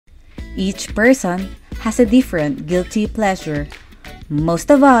Each person has a different guilty pleasure. Most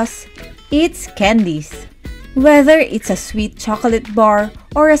of us, it's candies. Whether it's a sweet chocolate bar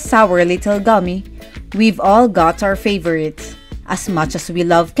or a sour little gummy, we've all got our favorites. As much as we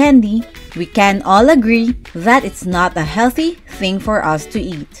love candy, we can all agree that it's not a healthy thing for us to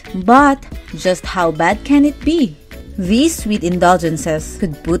eat. But just how bad can it be? These sweet indulgences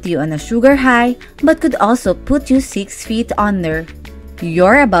could put you on a sugar high, but could also put you 6 feet under.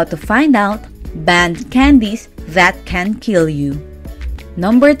 You're about to find out banned candies that can kill you.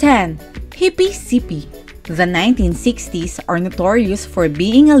 Number 10. Hippie Sippy. The 1960s are notorious for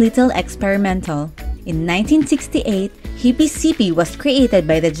being a little experimental. In 1968, Hippie Sippy was created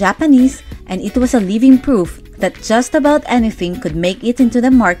by the Japanese, and it was a living proof that just about anything could make it into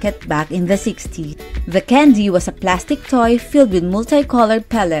the market back in the 60s. The candy was a plastic toy filled with multicolored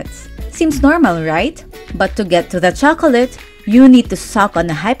pellets. Seems normal, right? But to get to the chocolate, you need to suck on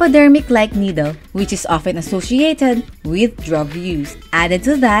a hypodermic-like needle, which is often associated with drug use. Added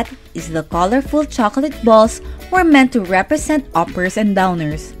to that is the colorful chocolate balls were meant to represent uppers and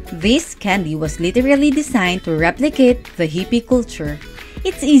downers. This candy was literally designed to replicate the hippie culture.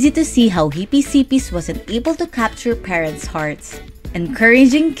 It's easy to see how Hippie Sippies wasn't able to capture parents' hearts.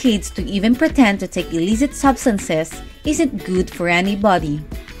 Encouraging kids to even pretend to take illicit substances isn't good for anybody.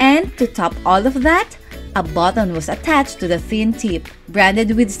 And to top all of that, a button was attached to the thin tip,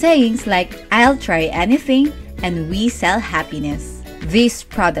 branded with sayings like, "I'll try anything," and "We sell happiness." This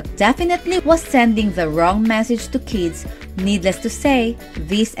product definitely was sending the wrong message to kids. Needless to say,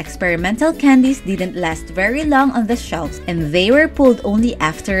 these experimental candies didn't last very long on the shelves, and they were pulled only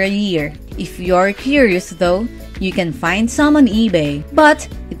after a year. If you're curious though, you can find some on eBay, but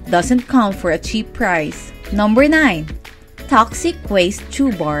it doesn't come for a cheap price. Number 9. Toxic Waste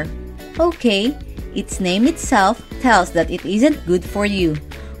Chew Bar. Okay, its name itself tells that it isn't good for you.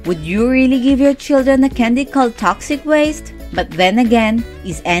 Would you really give your children a candy called toxic waste? But then again,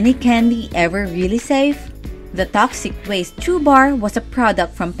 is any candy ever really safe? The Toxic Waste Chew Bar was a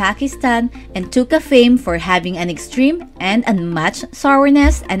product from Pakistan and took a fame for having an extreme and unmatched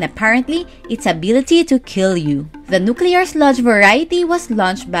sourness and apparently its ability to kill you. The nuclear sludge variety was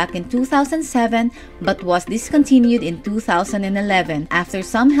launched back in 2007 but was discontinued in 2011 after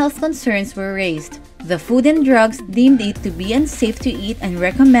some health concerns were raised. The Food and Drugs deemed it to be unsafe to eat and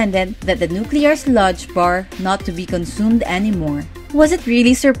recommended that the nuclear sludge bar not to be consumed anymore. Was it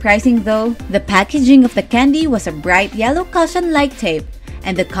really surprising though? The packaging of the candy was a bright yellow caution-like tape,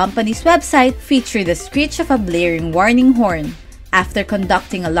 and the company's website featured the screech of a blaring warning horn. After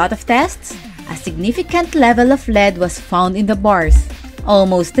conducting a lot of tests, a significant level of lead was found in the bars,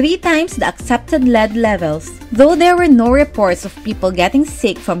 almost 3 times the accepted lead levels. Though there were no reports of people getting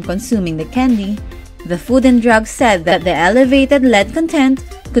sick from consuming the candy, the Food and Drug said that the elevated lead content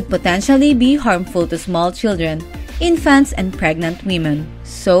could potentially be harmful to small children, infants, and pregnant women.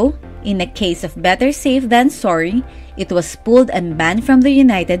 So, in a case of better safe than sorry, it was pulled and banned from the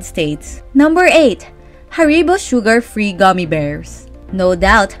United States. Number 8. Haribo Sugar-Free Gummy Bears. No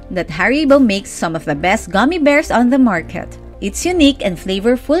doubt that Haribo makes some of the best gummy bears on the market. Its unique and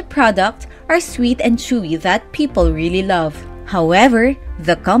flavorful product are sweet and chewy that people really love. However,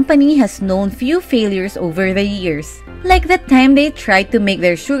 the company has known few failures over the years. Like the time they tried to make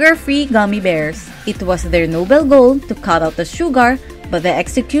their sugar-free gummy bears. It was their noble goal to cut out the sugar, but the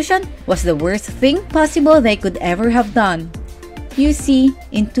execution was the worst thing possible they could ever have done. You see,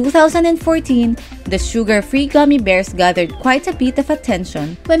 in 2014, the sugar-free gummy bears gathered quite a bit of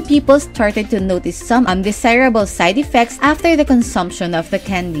attention when people started to notice some undesirable side effects after the consumption of the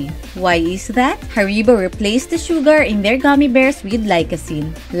candy. Why is that? Haribo replaced the sugar in their gummy bears with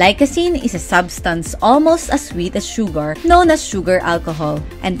lycosine. Lycosine is a substance almost as sweet as sugar, known as sugar alcohol,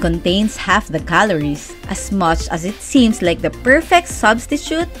 and contains half the calories. As much as it seems like the perfect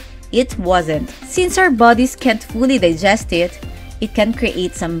substitute, it wasn't. Since our bodies can't fully digest it, it can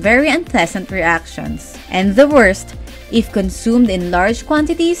create some very unpleasant reactions. And the worst, if consumed in large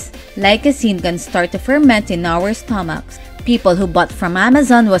quantities, lycosine can start to ferment in our stomachs. People who bought from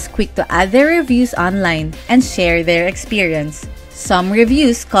Amazon was quick to add their reviews online and share their experience. Some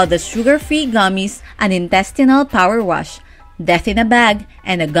reviews called the sugar-free gummies an intestinal power wash, death in a bag,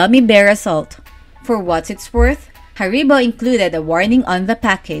 and a gummy bear assault. For what it's worth, Haribo included a warning on the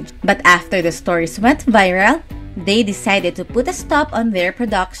package, but after the stories went viral, they decided to put a stop on their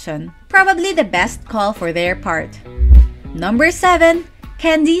production. Probably the best call for their part. Number 7.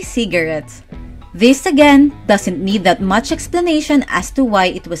 Candy Cigarettes. This again doesn't need that much explanation as to why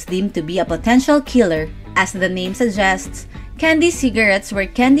it was deemed to be a potential killer. As the name suggests, candy cigarettes were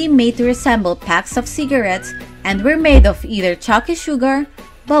candy made to resemble packs of cigarettes and were made of either chalky sugar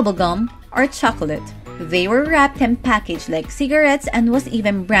bubblegum, or chocolate. They were wrapped and packaged like cigarettes and was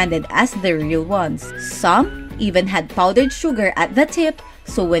even branded as the real ones. Some even had powdered sugar at the tip,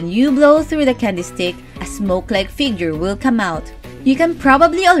 so when you blow through the candy stick, a smoke-like figure will come out. You can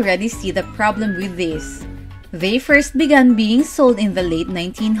probably already see the problem with this. They first began being sold in the late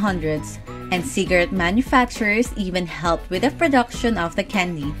 1900s, and cigarette manufacturers even helped with the production of the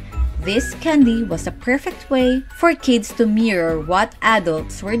candy. This candy was a perfect way for kids to mirror what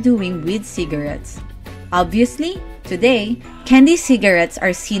adults were doing with cigarettes. Obviously, today, candy cigarettes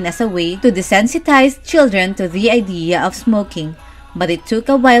are seen as a way to desensitize children to the idea of smoking, but it took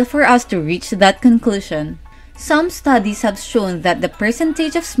a while for us to reach that conclusion. Some studies have shown that the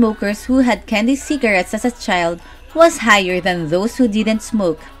percentage of smokers who had candy cigarettes as a child was higher than those who didn't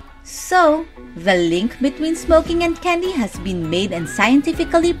smoke. So, the link between smoking and candy has been made and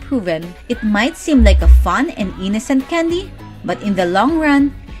scientifically proven. It might seem like a fun and innocent candy, but in the long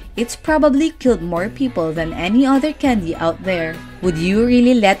run, it's probably killed more people than any other candy out there. Would you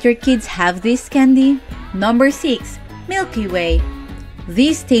really let your kids have this candy? Number 6. Milky Way.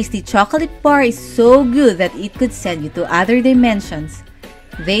 This tasty chocolate bar is so good that it could send you to other dimensions.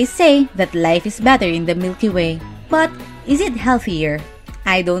 They say that life is better in the Milky Way. But is it healthier?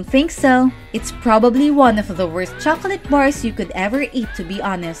 I don't think so. It's probably one of the worst chocolate bars you could ever eat, to be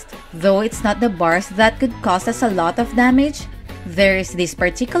honest. Though it's not the bars that could cause us a lot of damage, there is this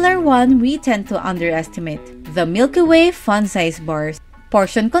particular one we tend to underestimate: the Milky Way fun size bars.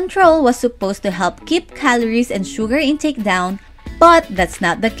 Portion control was supposed to help keep calories and sugar intake down, but that's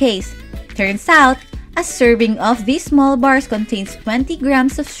not the case. Turns out, a serving of these small bars contains 20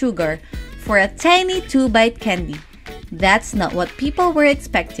 grams of sugar for a tiny 2-bite candy. That's not what people were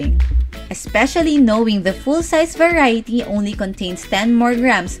expecting, especially knowing the full-size variety only contains 10 more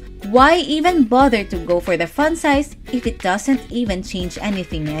grams. Why even bother to go for the fun size if it doesn't even change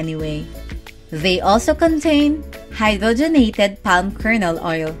anything anyway? They also contain hydrogenated palm kernel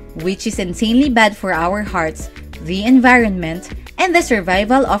oil, which is insanely bad for our hearts, the environment, and the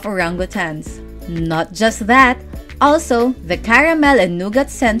survival of orangutans. Not just that, also, the caramel and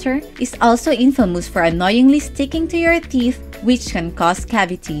nougat center is also infamous for annoyingly sticking to your teeth, which can cause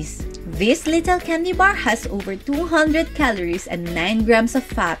cavities. This little candy bar has over 200 calories and 9 grams of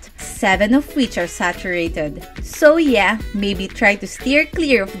fat, 7 of which are saturated. So yeah, maybe try to steer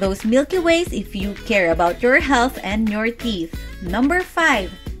clear of those Milky Ways if you care about your health and your teeth. Number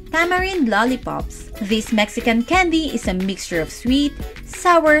 5. Tamarind lollipops. This Mexican candy is a mixture of sweet,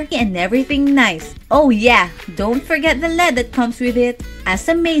 sour, and everything nice. Oh yeah, don't forget the lead that comes with it. As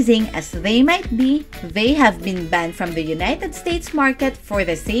amazing as they might be, they have been banned from the United States market for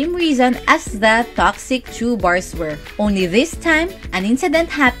the same reason as the toxic chew bars were. Only this time, an incident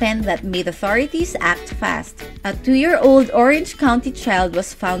happened that made authorities act fast. A 2-year-old Orange County child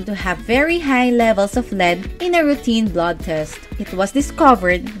was found to have very high levels of lead in a routine blood test. It was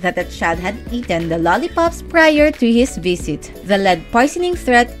discovered that the child had eaten the lollipops prior to his visit. The lead poisoning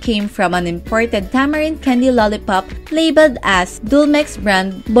threat came from an imported tamarind candy lollipop labeled as Dulmex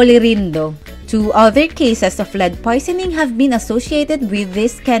brand Bolirindo. 2 other cases of lead poisoning have been associated with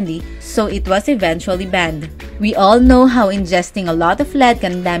this candy, so it was eventually banned. We all know how ingesting a lot of lead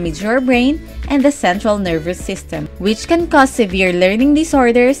can damage your brain and the central nervous system, which can cause severe learning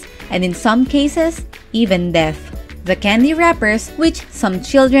disorders and in some cases, even death. The candy wrappers, which some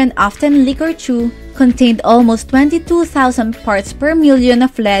children often lick or chew, contained almost 22,000 parts per million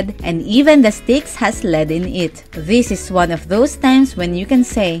of lead, and even the sticks has lead in it. This is one of those times when you can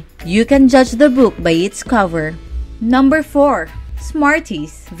say, you can judge the book by its cover. Number 4.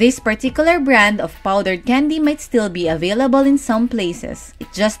 Smarties. This particular brand of powdered candy might still be available in some places.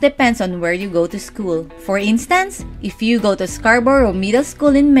 It just depends on where you go to school. For instance, if you go to Scarborough Middle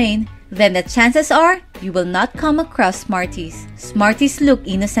School in Maine, then the chances are you will not come across Smarties. Smarties look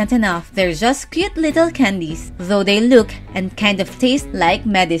innocent enough. They're just cute little candies, though they look and kind of taste like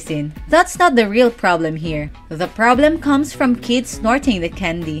medicine. That's not the real problem here. The problem comes from kids snorting the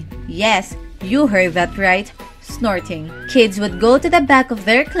candy. Yes, you heard that right. Snorting. Kids would go to the back of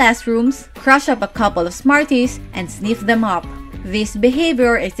their classrooms, crush up a couple of Smarties, and sniff them up. This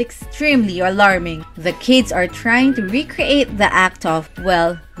behavior is extremely alarming. The kids are trying to recreate the act of,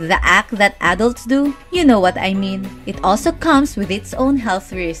 well, the act that adults do. You know what I mean. It also comes with its own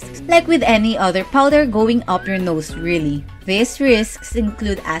health risks, like with any other powder going up your nose, really. These risks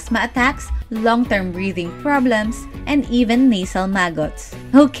include asthma attacks, long-term breathing problems, and even nasal maggots.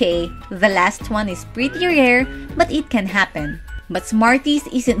 Okay, the last one is pretty rare, but it can happen. But Smarties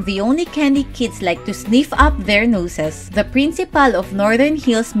isn't the only candy kids like to sniff up their noses. The principal of Northern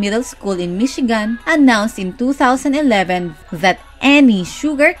Hills Middle School in Michigan announced in 2011 that any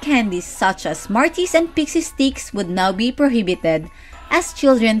sugar candies such as Smarties and Pixie Sticks would now be prohibited, as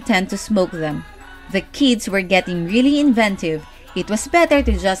children tend to smoke them. The kids were getting really inventive. It was better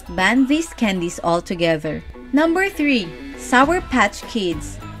to just ban these candies altogether. Number 3. Sour Patch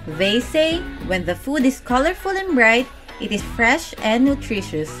Kids. They say when the food is colorful and bright, it is fresh and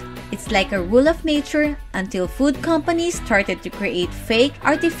nutritious. It's like a rule of nature until food companies started to create fake,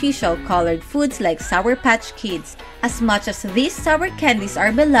 artificial colored foods like Sour Patch Kids. As much as these sour candies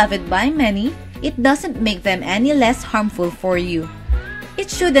are beloved by many, it doesn't make them any less harmful for you. It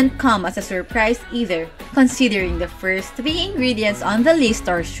shouldn't come as a surprise either, considering the first 3 ingredients on the list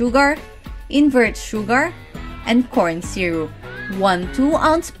are sugar, invert sugar, and corn syrup. One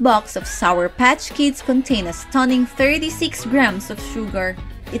 2-ounce box of Sour Patch Kids contains a stunning 36 grams of sugar.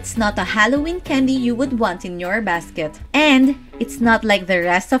 It's not a Halloween candy you would want in your basket. And it's not like the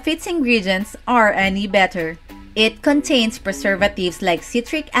rest of its ingredients are any better. It contains preservatives like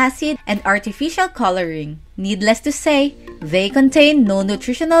citric acid and artificial coloring. Needless to say, they contain no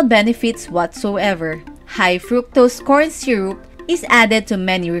nutritional benefits whatsoever. High fructose corn syrup is added to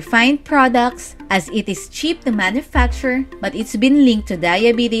many refined products as it is cheap to manufacture, but it's been linked to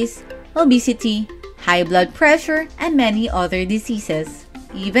diabetes, obesity, high blood pressure, and many other diseases.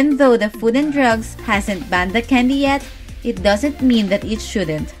 Even though the Food and Drugs hasn't banned the candy yet, it doesn't mean that it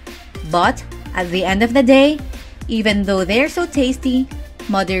shouldn't. But at the end of the day, even though they're so tasty,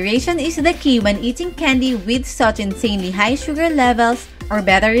 moderation is the key when eating candy with such insanely high sugar levels, or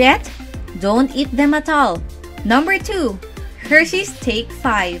better yet, don't eat them at all. Number 2. Hershey's Take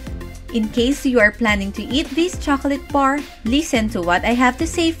 5. In case you are planning to eat this chocolate bar, listen to what I have to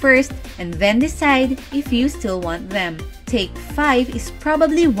say first and then decide if you still want them. Take 5 is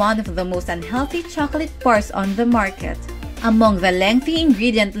probably one of the most unhealthy chocolate bars on the market. Among the lengthy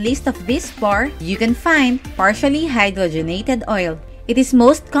ingredient list of this bar, you can find partially hydrogenated oil. It is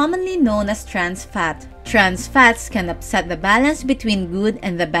most commonly known as trans fat. Trans fats can upset the balance between good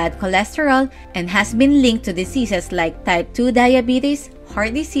and the bad cholesterol and has been linked to diseases like type 2 diabetes,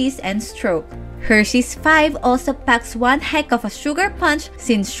 heart disease, and stroke. Hershey's 5 also packs one heck of a sugar punch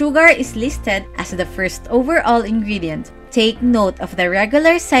since sugar is listed as the first overall ingredient. Take note of the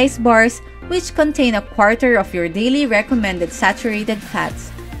regular size bars, which contain a quarter of your daily recommended saturated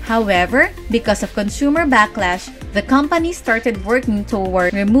fats. However, because of consumer backlash, the company started working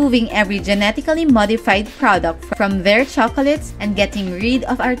toward removing every genetically modified product from their chocolates and getting rid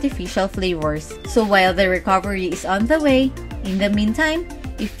of artificial flavors. So while the recovery is on the way, in the meantime,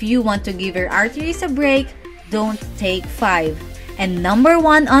 if you want to give your arteries a break, don't take 5. And number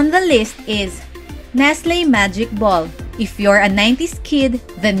 1 on the list is Nestle Magic Ball. If you're a 90s kid,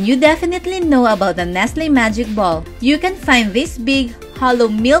 then you definitely know about the Nestle Magic Ball. You can find these big, hollow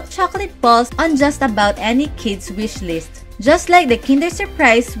milk chocolate balls on just about any kid's wish list. Just like the Kinder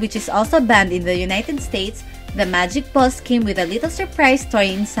Surprise, which is also banned in the United States, the Magic Balls came with a little surprise toy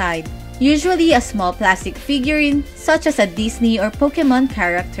inside. Usually a small plastic figurine, such as a Disney or Pokemon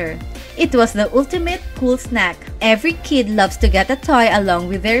character. It was the ultimate cool snack. Every kid loves to get a toy along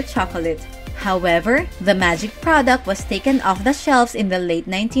with their chocolate. However, the Magic product was taken off the shelves in the late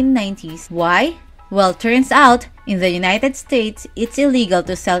 1990s. Why? Well, turns out, in the United States, it's illegal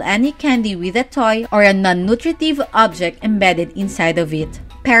to sell any candy with a toy or a non-nutritive object embedded inside of it.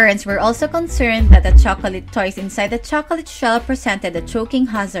 Parents were also concerned that the chocolate toys inside the chocolate shell presented a choking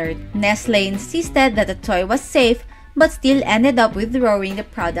hazard. Nestle insisted that the toy was safe, but still ended up withdrawing the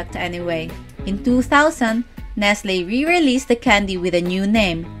product anyway. In 2000, Nestle re-released the candy with a new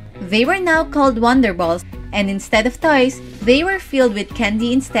name. They were now called Wonder Balls, and instead of toys, they were filled with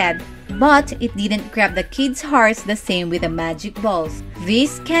candy instead. But it didn't grab the kids' hearts the same with the Magic Balls.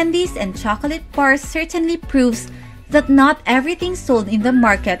 These candies and chocolate bars certainly proves that not everything sold in the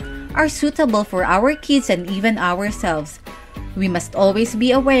market are suitable for our kids and even ourselves. We must always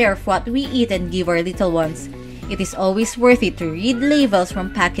be aware of what we eat and give our little ones. It is always worth it to read labels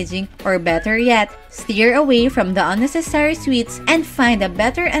from packaging, or better yet, steer away from the unnecessary sweets and find a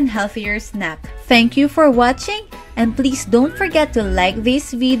better and healthier snack. Thank you for watching, and please don't forget to like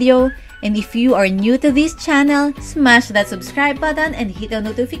this video. And if you are new to this channel, smash that subscribe button and hit the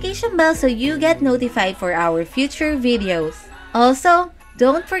notification bell so you get notified for our future videos. Also,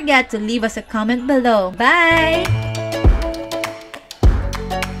 don't forget to leave us a comment below. Bye!